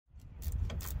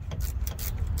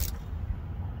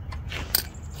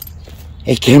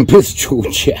Hey campus,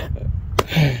 Georgia.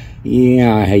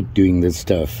 Yeah, I hate doing this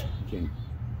stuff.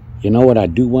 You know what I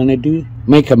do want to do?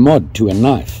 Make a mod to a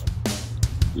knife.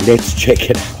 Let's check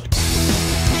it out.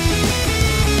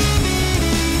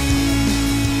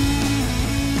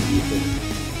 What do you think?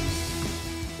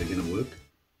 They're gonna work?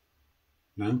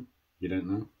 No? You don't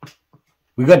know?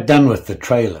 We got done with the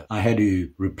trailer. I had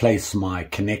to replace my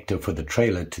connector for the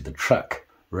trailer to the truck.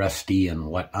 Rusty and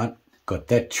whatnot. Got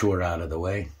that chore out of the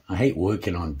way. I hate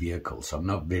working on vehicles. I'm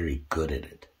not very good at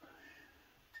it.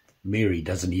 Mary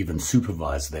doesn't even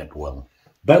supervise that well.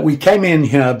 But we came in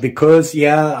here because,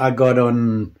 yeah,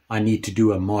 I need to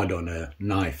do a mod on a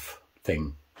knife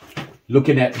thing.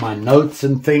 Looking at my notes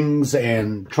and things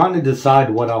and trying to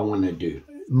decide what I want to do.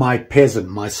 My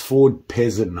SVORD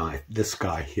Peasant Knife, this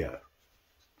guy here.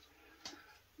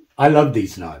 I love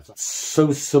these knives.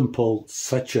 So simple,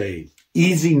 such a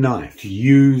easy knife to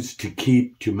use, to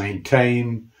keep, to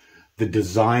maintain. The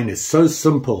design is so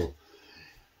simple.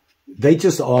 They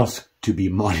just ask to be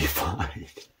modified.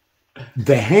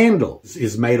 The handle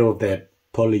is made of that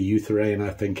polyurethane, I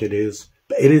think it is.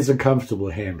 It is a comfortable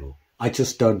handle. I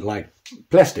just don't like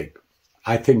plastic.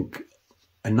 I think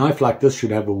a knife like this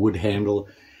should have a wood handle.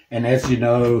 And as you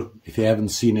know, if you haven't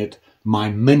seen it,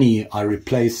 my Mini, I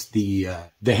replaced the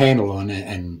handle on it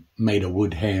and made a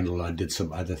wood handle. I did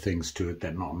some other things to it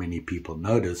that not many people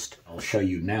noticed. I'll show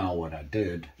you now what I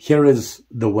did. Here is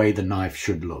the way the knife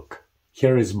should look.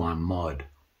 Here is my mod.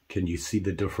 Can you see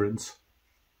the difference?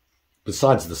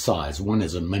 Besides the size, one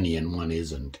is a Mini and one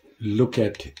isn't. Look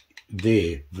at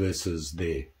there versus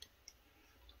there.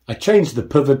 I changed the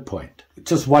pivot point. I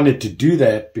just wanted to do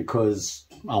that because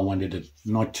I wanted it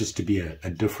not just to be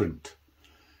a different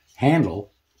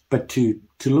handle, but to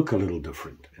look a little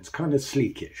different. It's kind of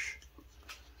sleekish.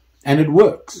 And it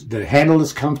works. The handle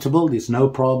is comfortable. There's no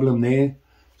problem there.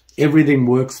 Everything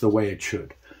works the way it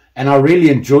should. And I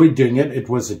really enjoyed doing it. It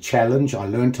was a challenge. I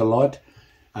learned a lot.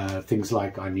 Things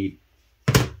like I need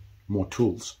more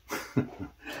tools.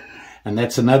 And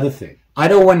that's another thing. I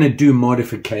don't want to do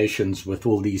modifications with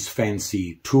all these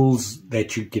fancy tools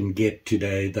that you can get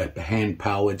today, the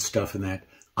hand-powered stuff and that.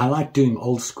 I like doing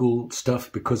old school stuff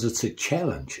because it's a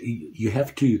challenge. You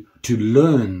have to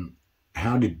learn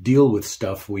how to deal with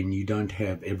stuff when you don't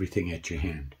have everything at your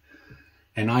hand.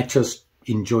 And I just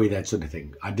enjoy that sort of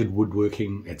thing. I did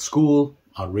woodworking at school.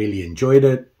 I really enjoyed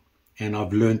it. And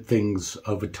I've learned things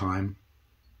over time.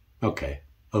 Okay,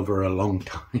 over a long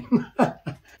time.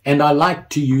 And I like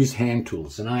to use hand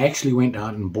tools. And I actually went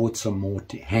out and bought some more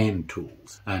hand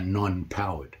tools,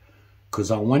 non-powered.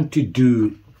 Because I want to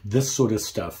do this sort of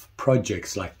stuff,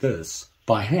 projects like this,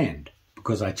 by hand,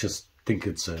 because I just think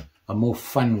it's a more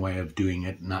fun way of doing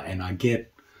it. And I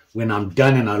get, when I'm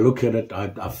done and I look at it,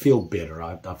 I feel better.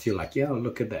 I feel like, yeah,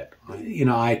 look at that. You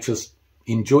know, I just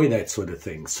enjoy that sort of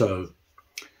thing. So,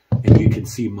 and you can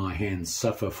see my hands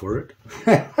suffer for it.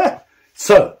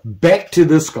 So, back to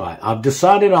this guy. I've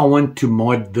decided I want to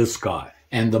mod this guy.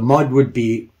 And the mod would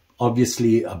be,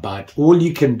 obviously, about all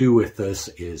you can do with this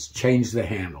is change the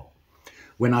handle.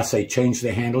 When I say change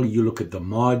the handle, you look at the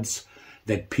mods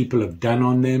that people have done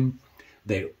on them.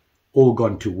 They've all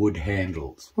gone to wood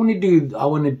handles. I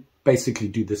want to basically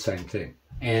do the same thing.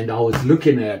 And I was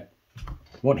looking at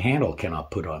what handle can I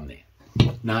put on there.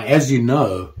 Now, as you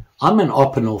know, I'm an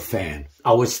Opinel fan.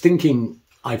 I was thinking,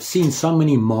 I've seen so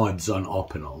many mods on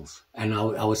Opinels. And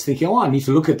I was thinking, oh, I need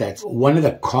to look at that. One of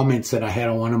the comments that I had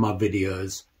on one of my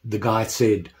videos, the guy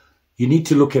said, you need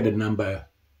to look at a number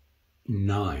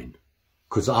 9.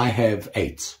 Because I have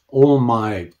 8s. All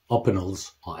my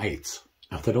Opinels are 8s.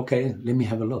 I thought, okay, let me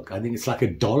have a look. I think it's like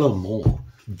 $1 more.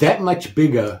 That much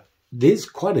bigger, there's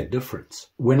quite a difference.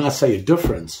 When I say a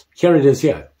difference, here it is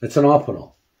here. It's an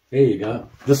Opinel. There you go.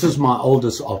 This is my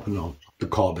oldest Opinel, the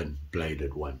carbon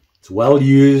bladed one. It's well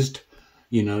used.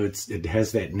 You know, it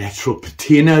has that natural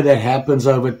patina that happens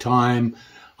over time.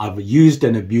 I've used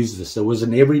and abused this. It was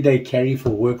an everyday carry for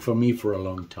work for me for a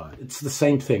long time. It's the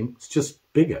same thing. It's just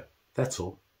bigger. That's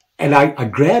all. And I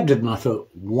grabbed it and I thought,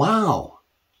 wow,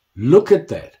 look at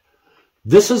that.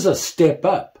 This is a step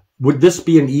up. Would this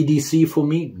be an EDC for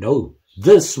me? No.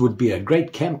 This would be a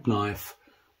great camp knife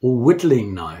or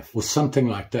whittling knife or something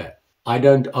like that. I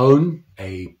don't own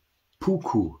a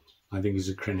puku, I think is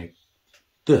a chronic,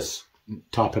 this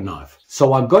type of knife.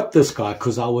 So I got this guy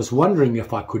because I was wondering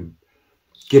if I could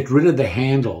get rid of the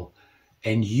handle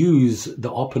and use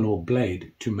the Opinel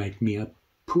blade to make me a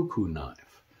puku knife.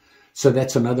 So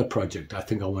that's another project I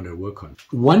think I want to work on.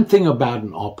 One thing about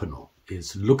an Opinel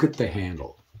is look at the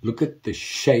handle. Look at the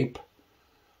shape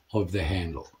of the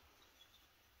handle.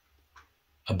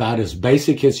 About as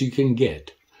basic as you can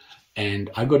get. And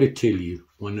I got to tell you,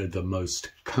 one of the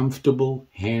most comfortable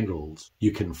handles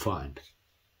you can find.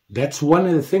 That's one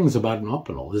of the things about an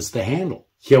Opinel, is the handle.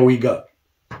 Here we go.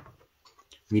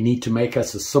 We need to make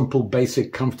us a simple,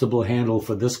 basic, comfortable handle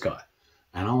for this guy.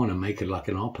 And I want to make it like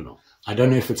an Opinel. I don't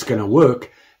know if it's going to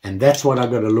work, and that's what I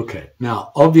got to look at.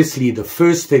 Now, obviously, the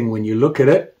first thing when you look at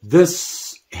it,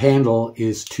 this handle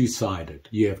is two-sided.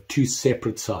 You have two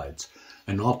separate sides.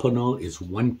 An Opinel is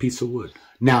one piece of wood.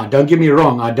 Now, don't get me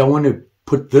wrong, I don't want to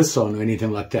put this on or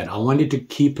anything like that. I wanted to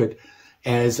keep it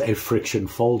as a friction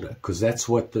folder, because that's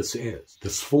what this is. The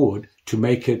SVORD, to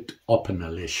make it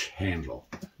Opinel-ish handle.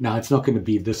 Now, it's not going to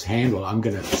be this handle. I'm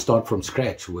going to start from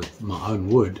scratch with my own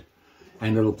wood,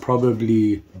 and it'll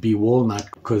probably be walnut,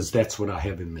 because that's what I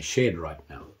have in the shed right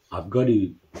now. I've got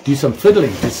to do some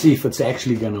fiddling to see if it's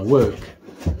actually going to work.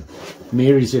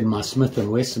 Mary's in my Smith &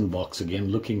 Wesson box again,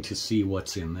 looking to see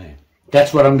what's in there.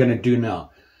 That's what I'm going to do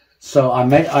now. So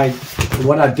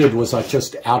what I did was I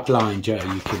just outlined, you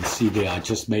can see there, I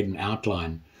just made an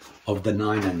outline of the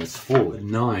 9 and the SVORD. The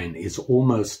 9 is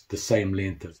almost the same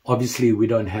length. Obviously, we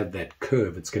don't have that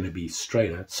curve. It's going to be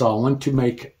straighter. So I want to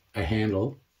make a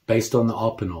handle based on the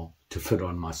Opinel to fit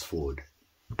on my SVORD.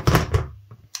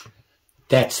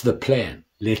 That's the plan.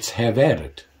 Let's have at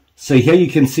it. So here you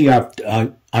can see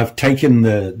I've taken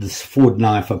the SVORD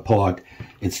knife apart.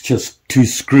 It's just 2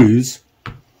 screws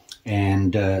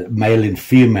and male and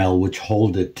female, which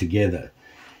hold it together.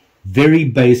 Very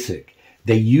basic.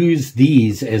 They use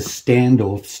these as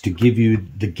standoffs to give you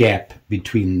the gap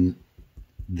between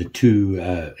the two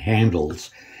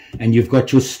handles. And you've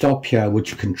got your stop here,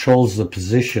 which controls the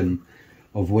position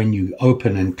of when you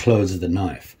open and close the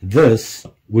knife. This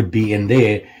would be in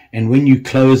there, and when you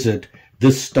close it,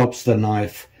 this stops the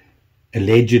knife,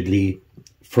 allegedly,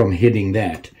 from hitting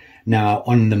that. Now,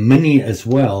 on the Mini as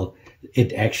well,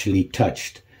 it actually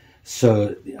touched.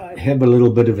 So I have a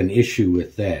little bit of an issue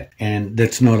with that, and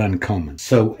that's not uncommon.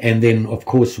 So, and then, of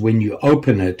course, when you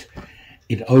open it,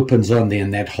 it opens on there,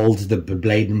 and that holds the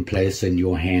blade in place, and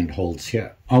your hand holds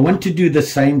here. I want to do the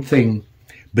same thing,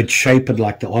 but shape it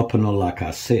like the Opinel, like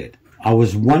I said. I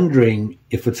was wondering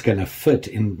if it's going to fit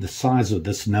in the size of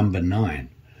this number 9.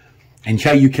 And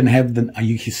here you can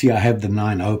see I have the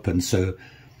 9 open, so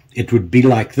it would be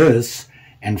like this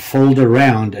and fold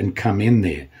around and come in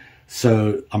there.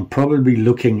 So I'm probably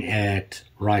looking at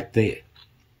right there,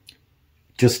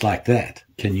 just like that.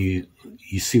 Can you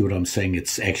see what I'm saying?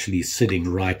 It's actually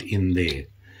sitting right in there,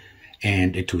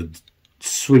 and it would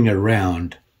swing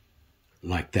around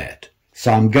like that.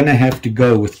 So I'm going to have to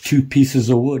go with 2 pieces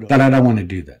of wood, but I don't want to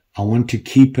do that. I want to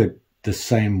keep it the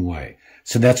same way.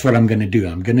 So that's what I'm going to do.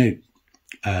 I'm going to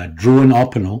draw an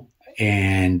Opinel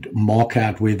and mark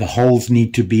out where the holes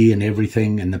need to be and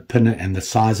everything, and the pin and the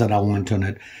size that I want on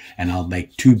it. And I'll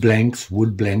make 2 blanks,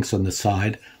 wood blanks on the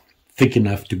side, thick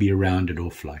enough to be rounded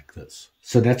off like this.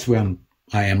 So that's where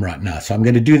I am right now. So I'm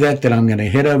going to do that. Then I'm going to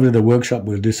head over to the workshop.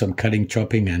 We'll do some cutting,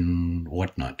 chopping, and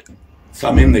whatnot. So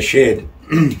I'm in the shed.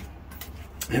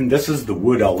 And this is the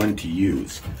wood I want to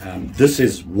use. This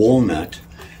is walnut,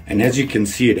 and as you can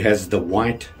see, it has the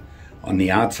white on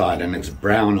the outside and it's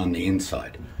brown on the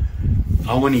inside.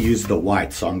 I want to use the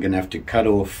white, so I'm going to have to cut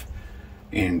off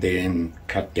and then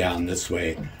cut down this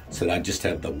way so that I just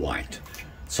have the white.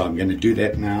 So I'm going to do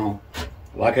that now.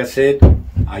 Like I said,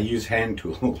 I use hand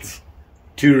tools.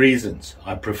 2 reasons.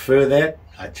 I prefer that.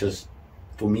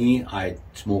 For me,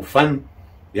 it's more fun.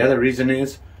 The other reason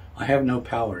is I have no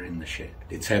power in the shed.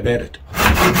 Let's have at it.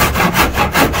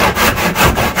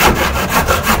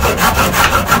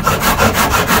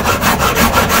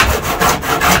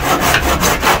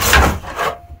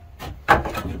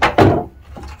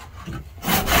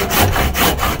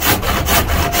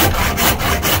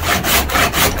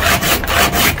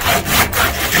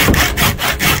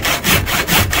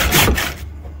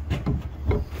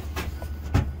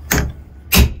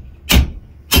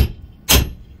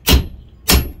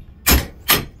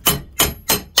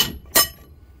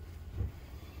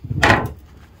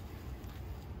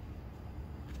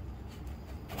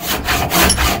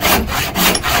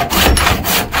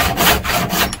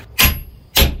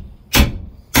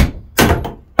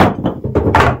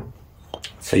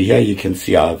 So here you can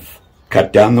see I've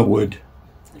cut down the wood.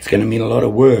 It's going to mean a lot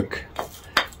of work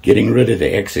getting rid of the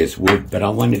excess wood, but I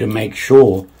wanted to make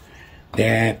sure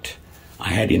that I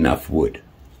had enough wood.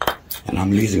 And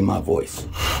I'm losing my voice.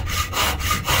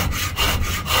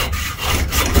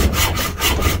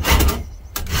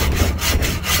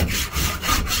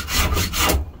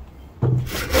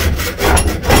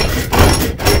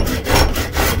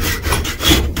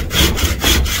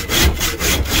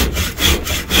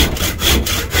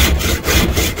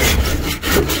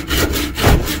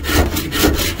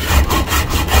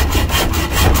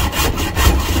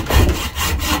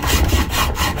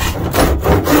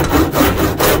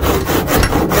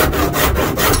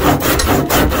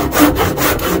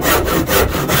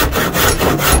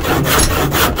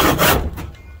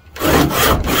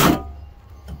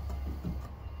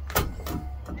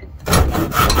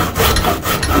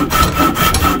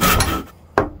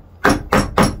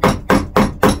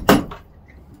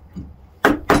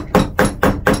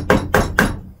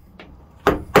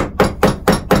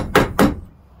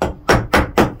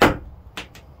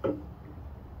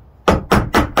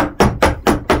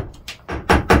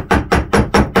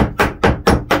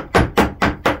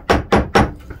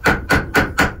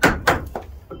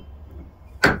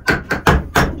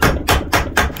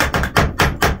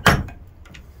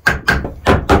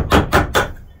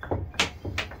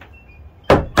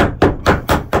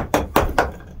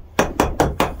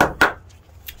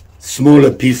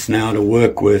 smaller piece now to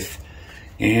work with,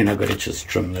 and I've got to just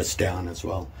trim this down as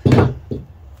well.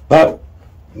 But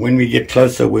when we get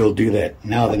closer, we'll do that.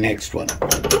 Now the next one.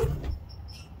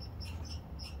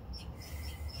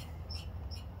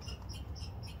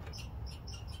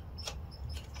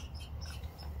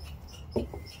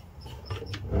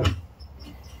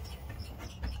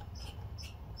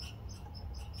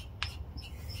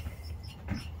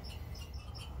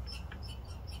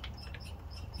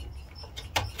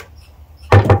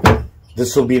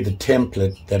 This will be the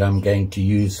template that I'm going to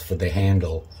use for the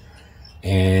handle,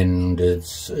 and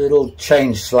it'll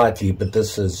change slightly, but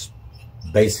this is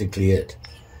basically it.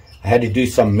 I had to do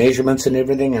some measurements and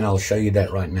everything, and I'll show you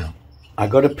that right now. I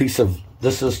got a piece of,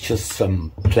 this is just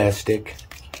some plastic.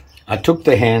 I took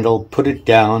the handle, put it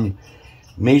down,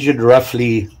 measured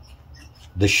roughly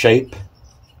the shape.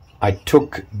 I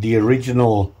took the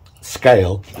original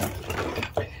scale,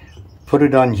 put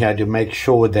it on here to make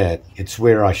sure that it's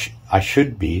where I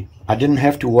should be. I didn't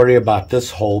have to worry about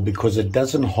this hole because it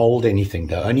doesn't hold anything.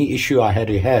 The only issue I had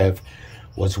to have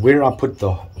was where I put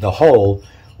the hole.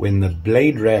 When the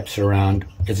blade wraps around,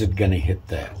 is it going to hit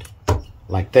that?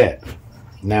 Like that.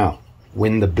 Now,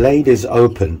 when the blade is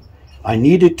open, I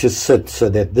need it to sit so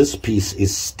that this piece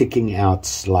is sticking out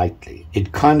slightly.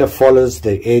 It kind of follows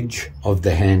the edge of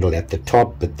the handle at the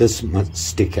top, but this must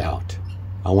stick out.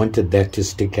 I wanted that to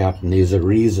stick out, and there's a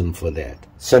reason for that.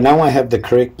 So now I have the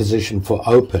correct position for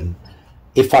open.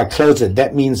 If I close it,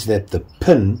 that means that the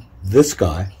pin, this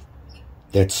guy,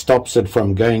 that stops it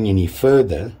from going any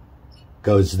further,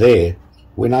 goes there.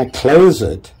 When I close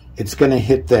it, it's going to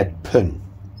hit that pin.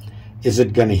 Is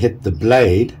it going to hit the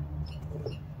blade?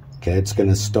 Okay, it's going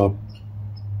to stop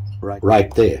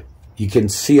right there. You can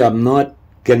see I'm not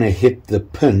going to hit the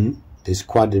pin. There's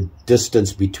quite a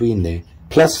distance between there.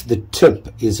 Plus the tip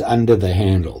is under the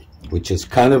handle, which is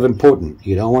kind of important.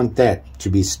 You don't want that to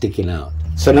be sticking out.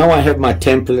 So now I have my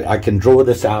template. I can draw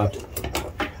this out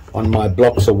on my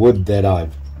blocks of wood that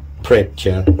I've prepped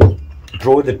here.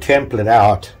 Draw the template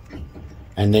out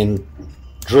and then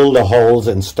drill the holes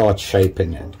and start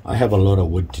shaping it. I have a lot of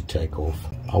wood to take off.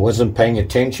 I wasn't paying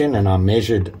attention, and I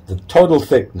measured the total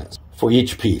thickness for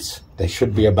each piece. They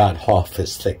should be about half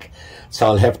as thick, so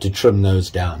I'll have to trim those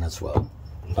down as well.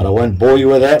 But I won't bore you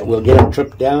with that. We'll get them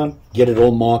tripped down, get it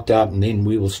all marked out, and then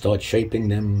we will start shaping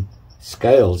them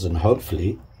scales, and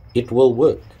hopefully it will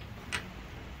work.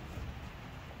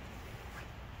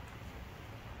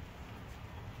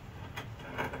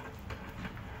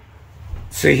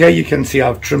 So here you can see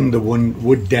I've trimmed the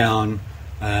wood down.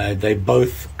 They're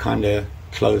both kind of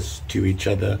close to each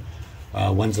other.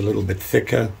 One's a little bit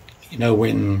thicker. You know,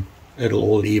 when it'll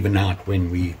all even out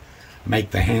when we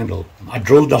make the handle. I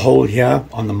drilled the hole here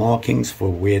on the markings for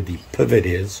where the pivot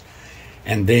is,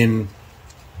 and then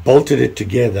bolted it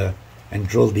together and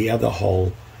drilled the other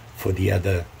hole for the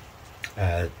other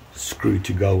screw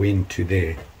to go into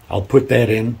there. I'll put that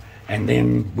in, and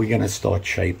then we're going to start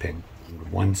shaping.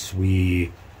 Once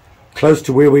we close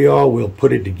to where we are, we'll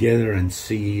put it together and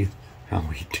see how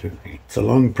we're doing. It's a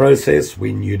long process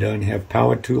when you don't have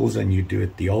power tools and you do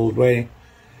it the old way,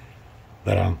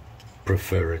 but I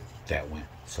prefer it that way.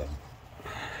 So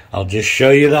I'll just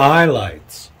show you the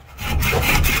highlights.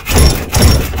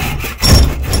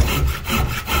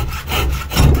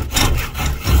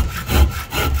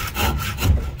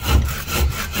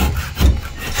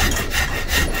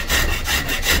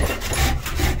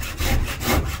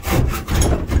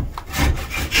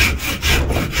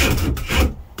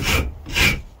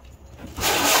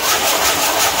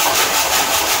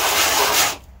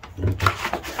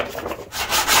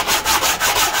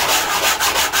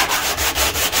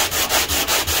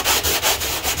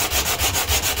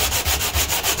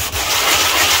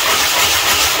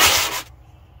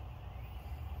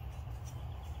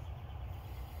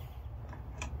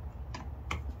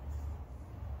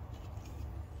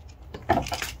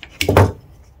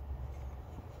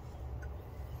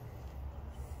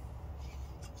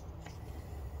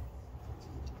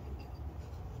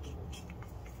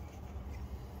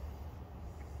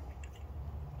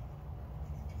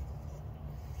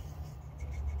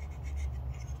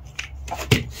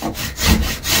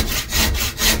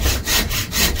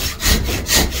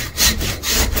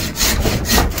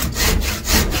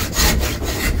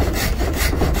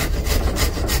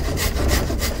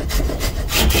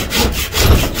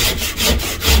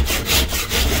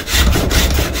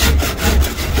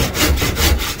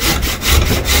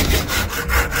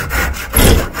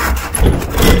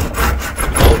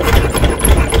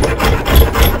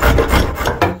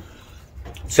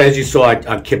 So as you saw,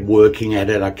 I kept working at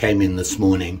it. I came in this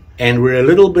morning and we're a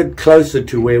little bit closer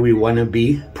to where we want to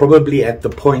be, probably at the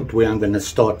point where I'm going to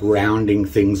start rounding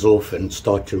things off and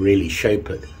start to really shape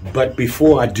it. But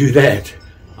before I do that,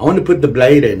 I want to put the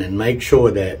blade in and make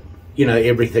sure that, you know,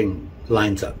 everything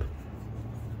lines up.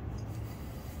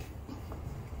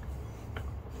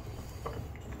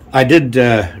 I did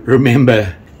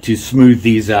remember to smooth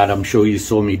these out. I'm sure you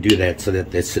saw me do that so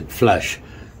that they sit flush.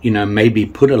 You know, maybe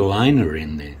put a liner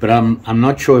in there. But I'm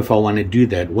not sure if I want to do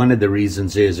that. One of the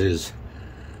reasons is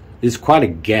there's quite a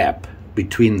gap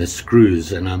between the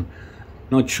screws and I'm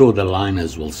not sure the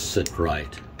liners will sit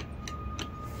right.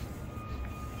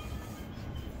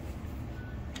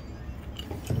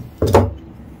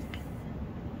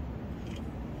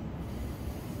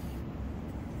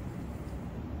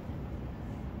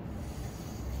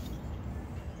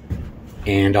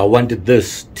 And I wanted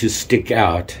this to stick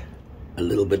out a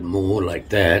little bit more like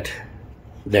that.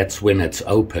 That's when it's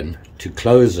open. To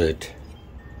close it,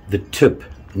 the tip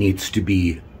needs to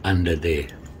be under there.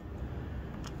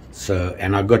 So,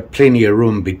 and I've got plenty of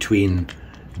room between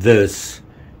this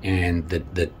and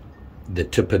the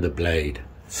tip of the blade.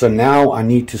 So now I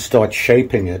need to start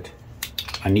shaping it.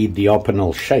 I need the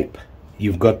Opinel shape.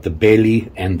 You've got the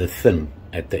belly and the thin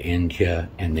at the end here,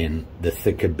 and then the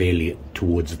thicker belly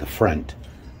towards the front.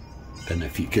 Don't know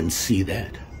if you can see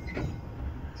that.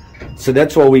 So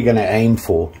that's what we're going to aim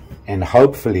for, and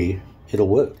hopefully it'll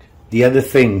work. The other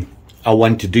thing I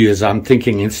want to do is I'm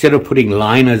thinking, instead of putting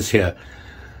liners here,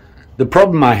 the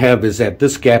problem I have is that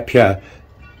this gap here,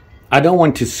 I don't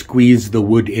want to squeeze the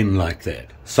wood in like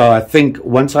that. So I think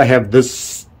once I have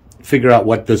this, figure out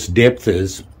what this depth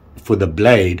is for the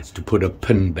blade, to put a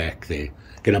pin back there.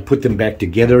 Going to put them back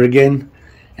together again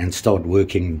and start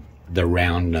working the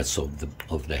roundness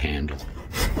of the handle.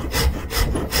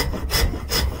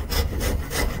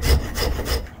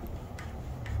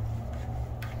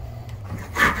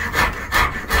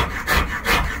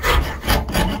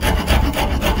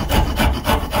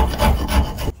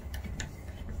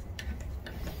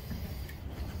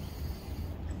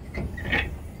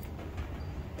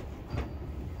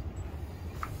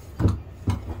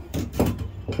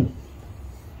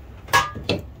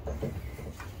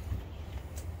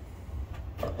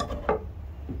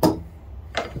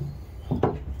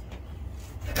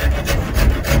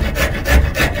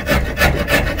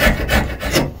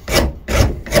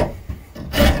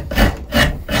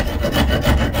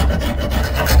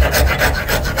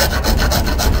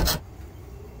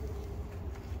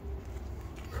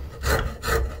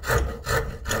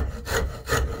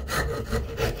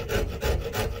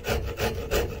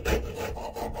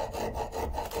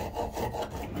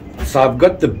 So I've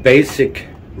got the basic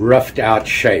roughed out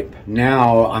shape.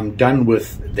 Now I'm done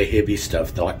with the heavy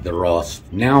stuff like the rasp.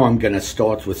 Now I'm going to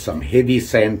start with some heavy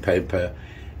sandpaper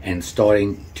and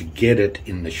starting to get it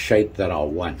in the shape that I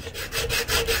want.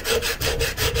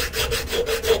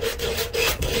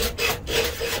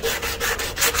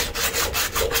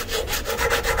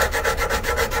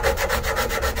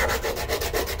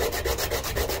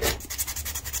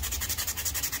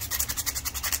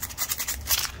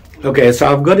 Okay,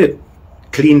 so I've got it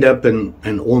cleaned up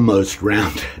and almost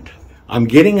rounded. I'm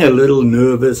getting a little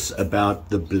nervous about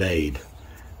the blade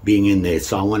being in there,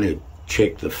 so I want to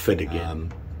check the fit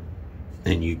again.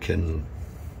 And you can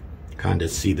kind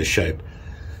of see the shape.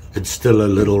 It's still a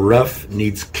little rough,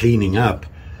 needs cleaning up,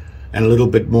 and a little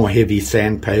bit more heavy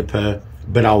sandpaper,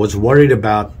 but I was worried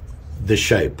about the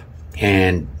shape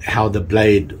and how the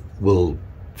blade will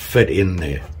fit in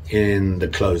there in the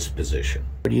closed position.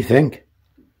 What do you think?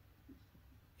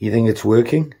 You think it's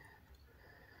working?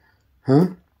 Huh?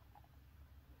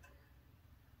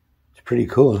 It's pretty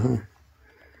cool, huh?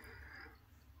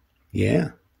 Yeah.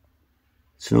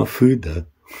 It's not food, though.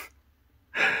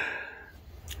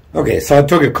 Okay, so I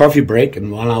took a coffee break,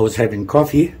 and while I was having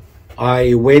coffee,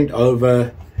 I went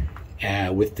over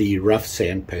with the rough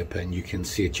sandpaper, and you can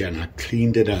see it here, and I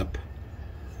cleaned it up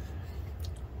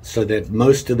so that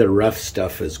most of the rough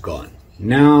stuff is gone.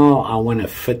 Now I want to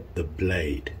fit the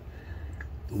blade.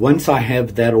 Once I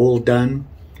have that all done,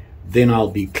 then I'll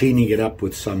be cleaning it up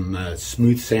with some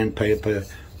smooth sandpaper,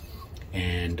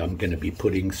 and I'm going to be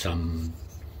putting some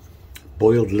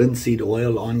boiled linseed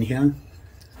oil on here.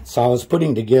 So I was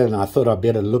putting together, and I thought I'd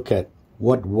better look at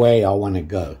what way I want to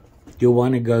go. Do you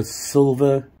want to go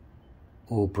silver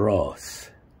or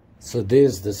brass? So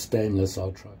there's the stainless.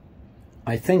 I'll try.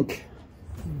 I think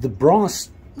the brass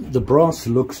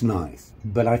looks nice,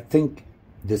 but I think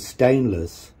the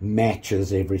stainless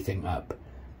matches everything up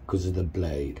because of the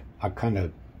blade. I kind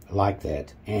of like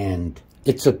that. And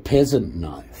it's a peasant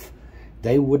knife.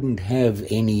 They wouldn't have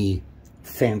any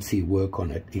fancy work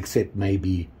on it, except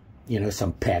maybe, you know,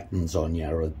 some patterns on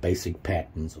here, or basic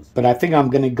patterns. But I think I'm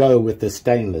going to go with the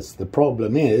stainless. The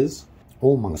problem is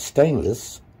all my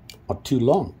stainless are too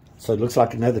long. So it looks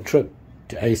like another trip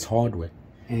to Ace Hardware.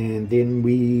 And then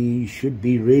we should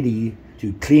be ready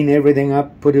to clean everything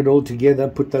up, put it all together,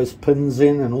 put those pins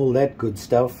in and all that good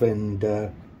stuff, and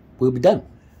we'll be done.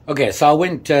 Okay, so I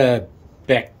went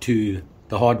back to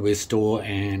the hardware store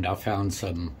and I found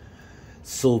some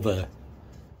silver,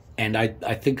 and I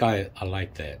think I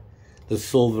like that. The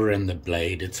silver and the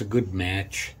blade, it's a good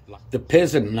match. The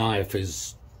peasant knife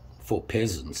is for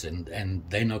peasants, and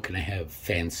they're not going to have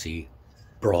fancy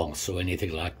brass or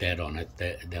anything like that on it.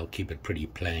 They'll keep it pretty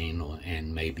plain,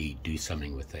 and maybe do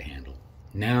something with the handle.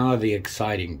 Now the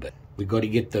exciting bit. We've got to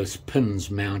get those pins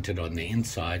mounted on the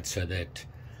inside so that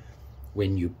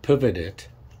when you pivot it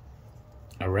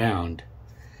around,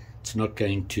 it's not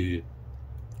going to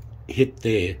hit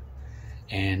there,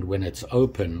 and when it's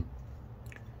open,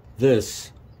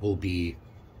 this will be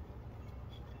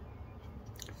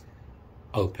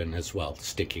open as well,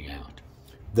 sticking out.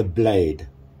 The blade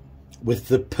with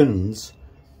the pins,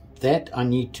 that I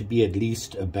need to be at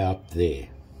least about there.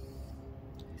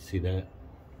 See that?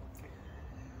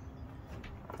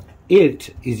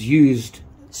 It is used,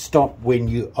 stop when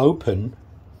you open,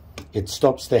 it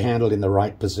stops the handle in the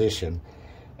right position,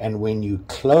 and when you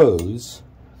close,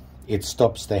 it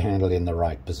stops the handle in the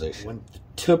right position. When the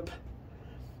tip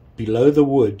below the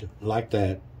wood, like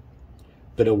that,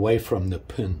 but away from the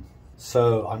pin.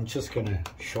 So I'm just going to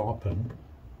sharpen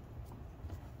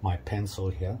my pencil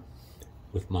here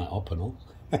with my Opinel.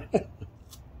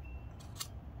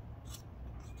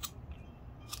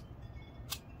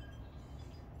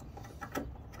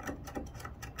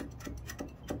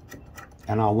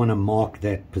 And I want to mark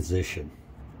that position.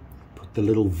 Put the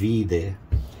little V there.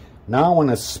 Now I want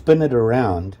to spin it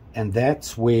around, and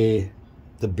that's where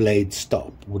the blade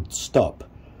would stop,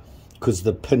 because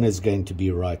the pin is going to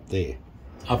be right there.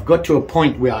 I've got to a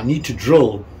point where I need to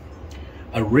drill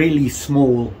a really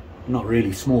small, not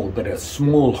really small, but a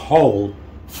small hole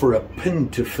for a pin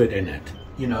to fit in it.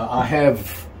 You know, I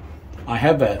have a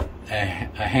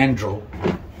hand drill,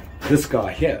 this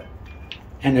guy here,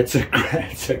 and it's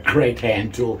a great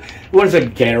hand tool. It was a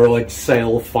garage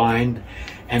sale find,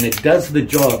 and it does the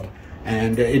job,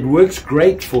 and it works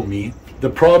great for me. The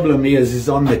problem is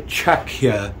on the chuck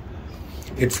here,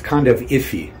 it's kind of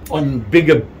iffy. On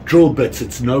bigger drill bits,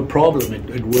 it's no problem.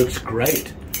 It works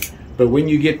great. But when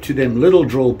you get to them little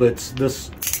drill bits,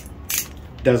 this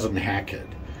doesn't hack it.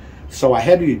 So I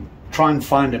had to try and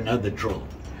find another drill.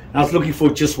 And I was looking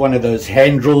for just one of those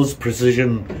hand drills,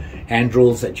 precision hand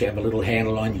drills that you have a little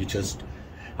handle on.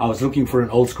 I was looking for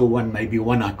an old school one, maybe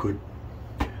one I could,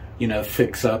 you know,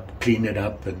 fix up, clean it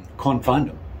up, and can't find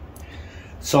them.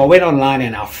 So I went online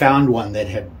and I found one that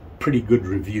had pretty good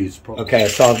reviews. Okay,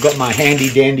 so I've got my handy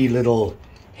dandy little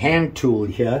hand tool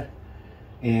here,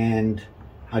 and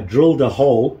I drilled a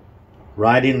hole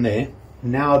right in there.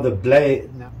 Now the blade,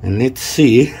 and let's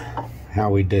see how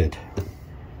we did.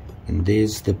 And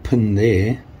there's the pin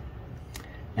there,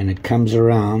 and it comes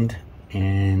around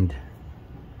and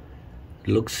it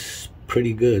looks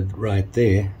pretty good right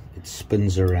there. It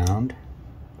spins around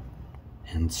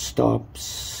and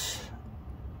stops.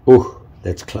 Oh,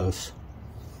 that's close.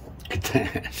 Look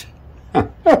at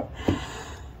that.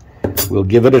 We'll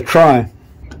give it a try.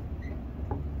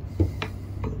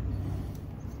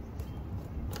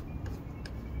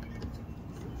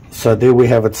 So there we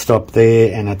have it stop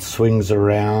there, and it swings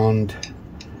around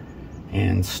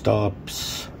and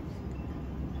stops.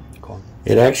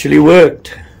 It actually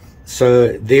worked.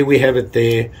 So there we have it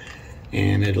there,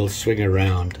 and it'll swing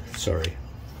around, sorry,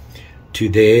 to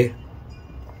there,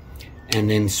 and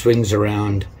then swings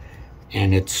around,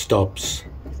 and it stops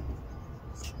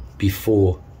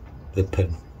before the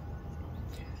pin.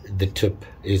 The tip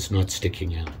is not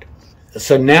sticking out.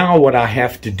 So now what I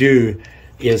have to do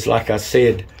is, like I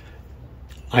said,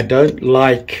 I don't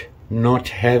like not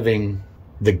having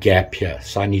the gap here,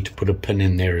 so I need to put a pin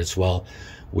in there as well,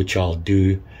 which I'll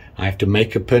do. I have to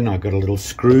make a pin. I've got a little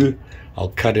screw. I'll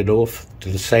cut it off to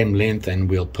the same length, and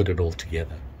we'll put it all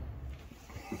together.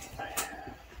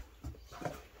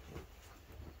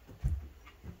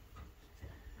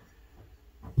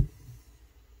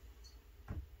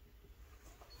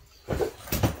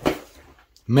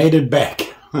 Made it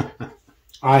back.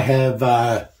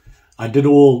 I did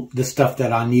all the stuff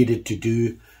that I needed to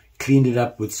do, cleaned it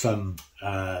up with some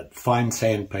fine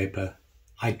sandpaper.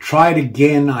 I tried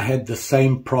again. I had the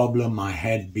same problem I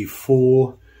had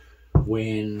before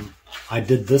when I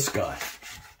did this guy.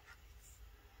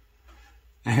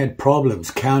 I had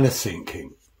problems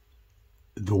countersinking.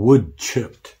 the wood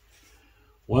chipped.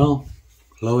 Well,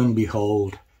 lo and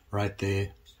behold, right there,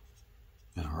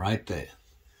 and right there.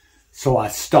 So I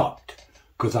stopped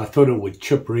because I thought it would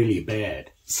chip really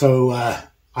bad. So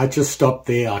I just stopped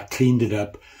there. I cleaned it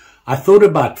up. I thought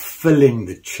about filling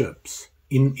the chips.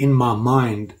 In my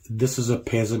mind, this is a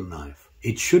peasant knife.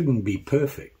 It shouldn't be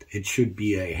perfect. It should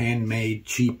be a handmade,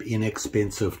 cheap,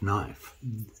 inexpensive knife.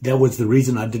 That was the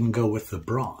reason I didn't go with the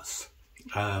brass.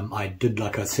 I did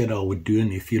like I said I would do,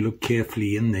 and if you look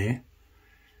carefully in there,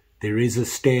 there is a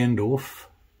standoff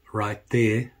right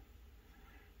there.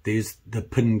 There's the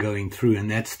pin going through, and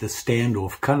that's the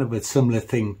standoff, kind of a similar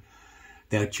thing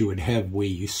that you would have where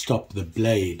you stop the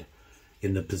blade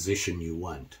in the position you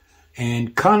want.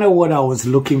 And kind of what I was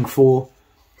looking for,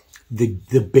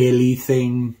 the belly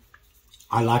thing.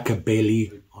 I like a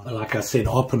belly. Like I said,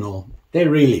 Opinel, they're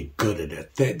really good at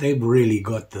it. They've really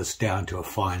got this down to a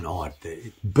fine art.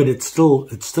 But it's still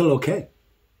okay.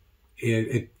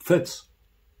 It fits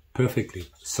perfectly.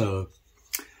 So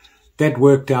that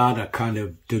worked out. I kind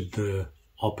of did the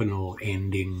Opinel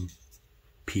ending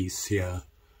piece here.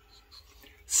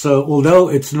 So although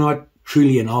it's not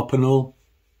truly an Opinel,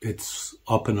 it's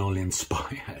Opinel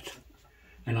inspired.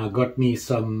 And I got me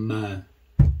some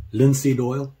linseed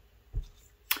oil.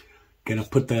 Gonna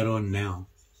put that on now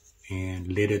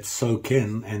and let it soak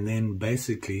in, and then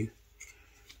basically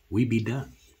we be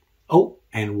done. Oh,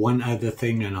 and one other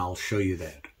thing, and I'll show you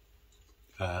that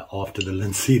after the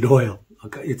linseed oil.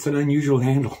 Okay, it's an unusual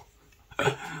handle.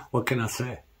 What can I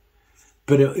say?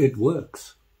 But it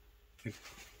works.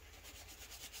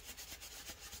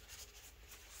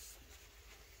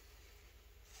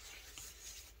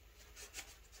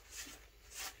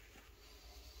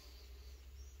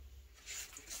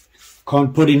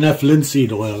 Can't put enough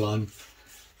linseed oil on.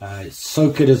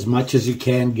 Soak it as much as you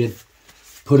can.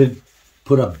 Put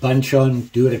a bunch on.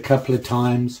 Do it a couple of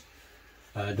times.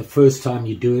 The first time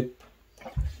you do it,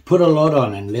 put a lot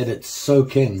on and let it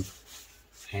soak in,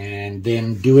 and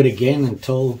then do it again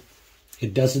until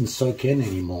it doesn't soak in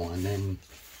anymore, and then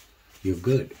you're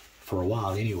good for a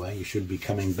while. Anyway, you should be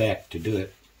coming back to do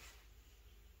it.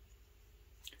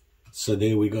 So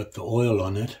there we got the oil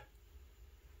on it.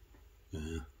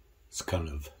 It's kind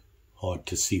of hard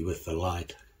to see with the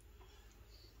light.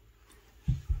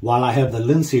 While I have the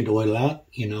linseed oil out,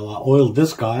 you know, I oiled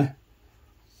this guy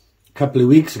a couple of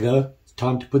weeks ago. It's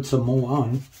time to put some more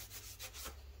on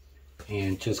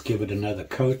and just give it another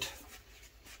coat.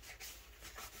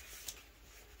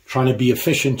 Trying to be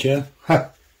efficient here.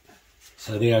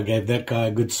 So there, I gave that guy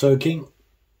a good soaking.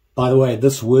 By the way,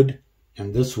 this wood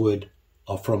and this wood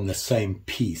are from the same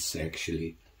piece,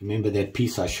 actually. Remember that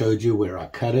piece I showed you where I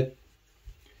cut it?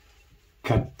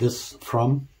 Cut this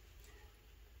from?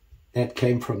 That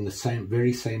came from the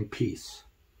very same piece.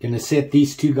 Gonna set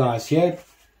these two guys here,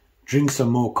 drink some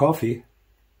more coffee.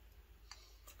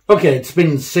 Okay, it's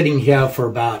been sitting here for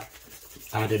about,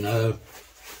 I don't know,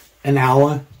 an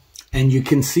hour, and you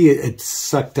can see it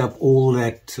sucked up all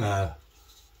that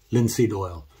linseed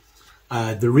oil.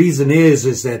 The reason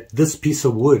is that this piece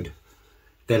of wood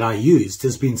that I used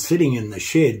has been sitting in the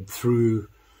shed through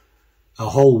a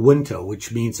whole winter,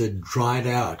 which means it dried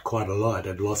out quite a lot.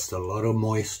 It lost a lot of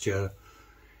moisture,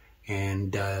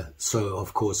 and so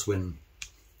of course when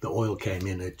the oil came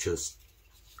in, it just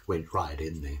went right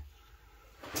in there.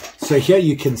 So here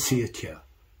you can see it here.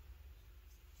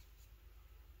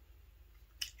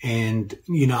 And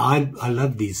you know, I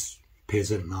love these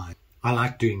peasant knives. I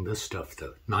like doing this stuff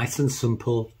though. Nice and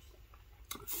simple,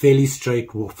 fairly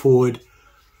straightforward.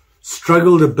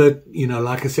 Struggled a bit, you know,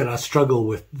 like I said, I struggle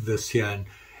with this here,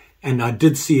 and I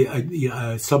did see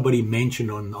somebody mentioned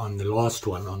on the last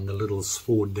one, on the little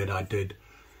SVORD that I did,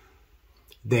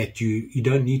 that you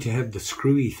don't need to have the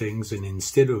screwy things, and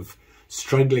instead of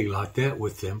struggling like that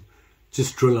with them,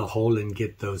 just drill a hole and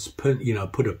get those pin, you know,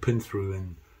 put a pin through,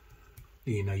 and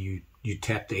you know, you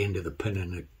tap the end of the pin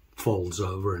and it folds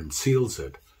over and seals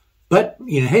it. But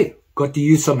you know, hey, got to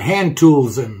use some hand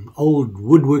tools and old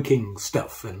woodworking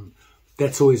stuff, and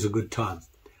that's always a good time.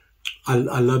 I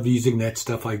love using that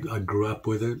stuff. I grew up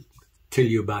with it. Tell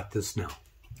you about this now.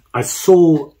 I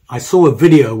saw a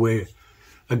video where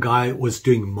a guy was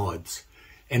doing mods,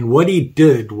 and what he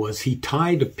did was he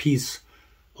tied a piece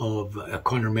of, I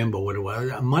can't remember what it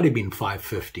was, it might have been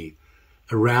 550,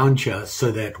 around you,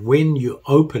 so that when you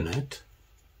open it,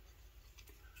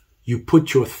 you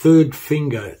put your third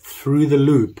finger through the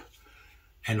loop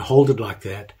and hold it like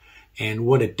that, and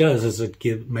what it does is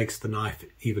it makes the knife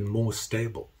even more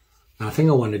stable. Now, I think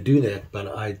I want to do that, but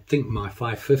I think my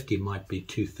 550 might be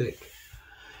too thick.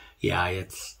 Yeah,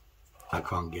 I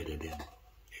can't get it in.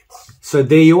 So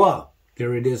there you are.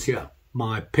 There it is here.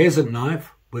 my peasant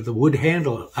knife with a wood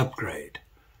handle upgrade.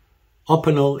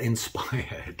 Opinel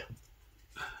inspired.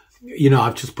 You know,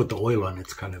 I've just put the oil on.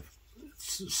 It's kind of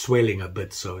swelling a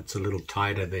bit, so it's a little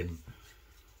tighter than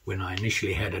when I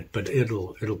initially had it, but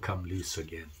it'll come loose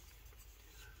again.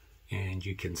 And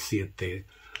you can see it there.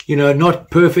 You know,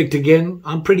 not perfect again.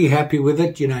 I'm pretty happy with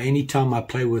it. You know, anytime I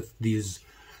play with these,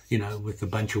 you know, with a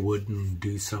bunch of wood and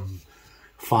do some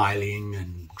filing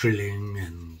and drilling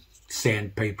and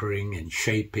sandpapering and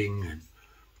shaping, and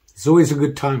it's always a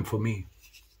good time for me.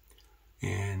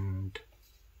 And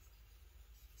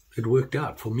it worked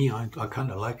out for me. I kind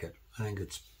of like it. I think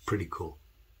it's pretty cool.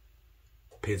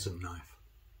 Peasant knife.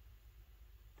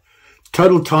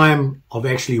 Total time of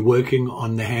actually working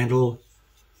on the handle,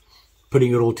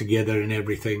 putting it all together and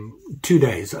everything, 2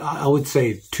 days. I would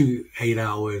say 2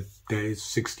 8-hour days,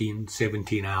 16,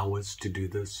 17 hours to do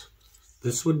this.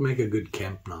 This would make a good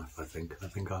camp knife, I think.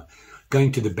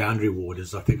 Going to the boundary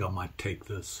waters, I think I might take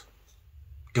this.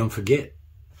 Don't forget,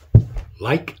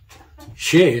 like,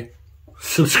 share,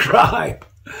 subscribe.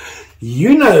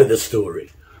 You know the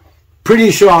story.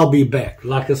 Pretty sure I'll be back.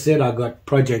 Like I said, I've got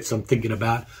projects I'm thinking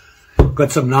about.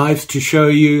 Got some knives to show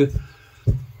you.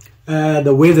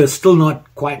 The weather's still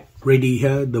not quite ready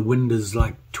here. The wind is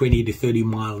like 20 to 30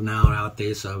 miles an hour out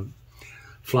there, so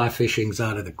fly fishing's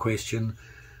out of the question.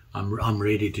 I'm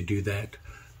ready to do that.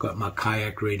 Got my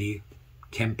kayak ready,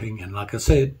 camping, and like I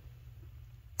said,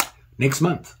 next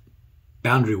month,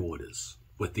 boundary waters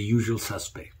with the usual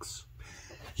suspects.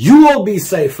 You all be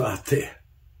safe out there,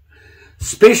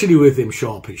 especially with them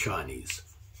sharp and shinies.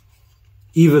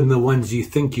 Even the ones you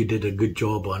think you did a good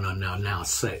job on are now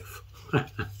safe.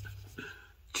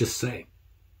 Just saying.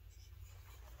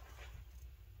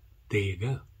 There you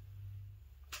go.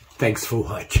 Thanks for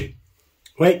watching.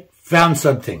 Wait, found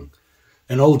something.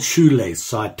 An old shoelace,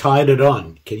 so I tied it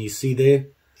on. Can you see there?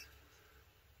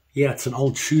 Yeah, it's an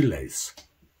old shoelace.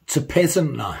 It's a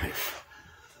peasant knife.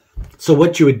 So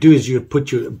what you would do is you would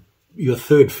put your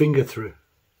third finger through,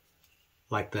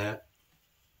 like that.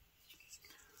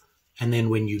 And then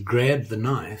when you grab the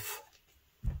knife,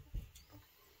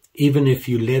 even if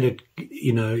you let it,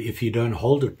 you know, if you don't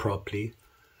hold it properly,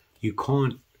 you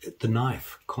can't, the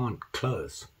knife can't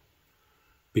close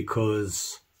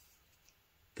because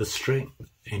the strength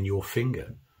in your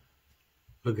finger,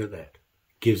 look at that,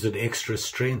 gives it extra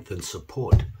strength and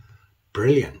support.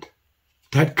 Brilliant.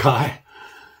 That guy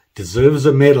deserves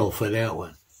a medal for that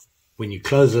one. When you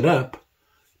close it up,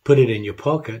 put it in your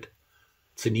pocket,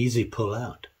 it's an easy pull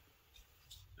out.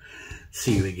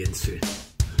 See you again soon.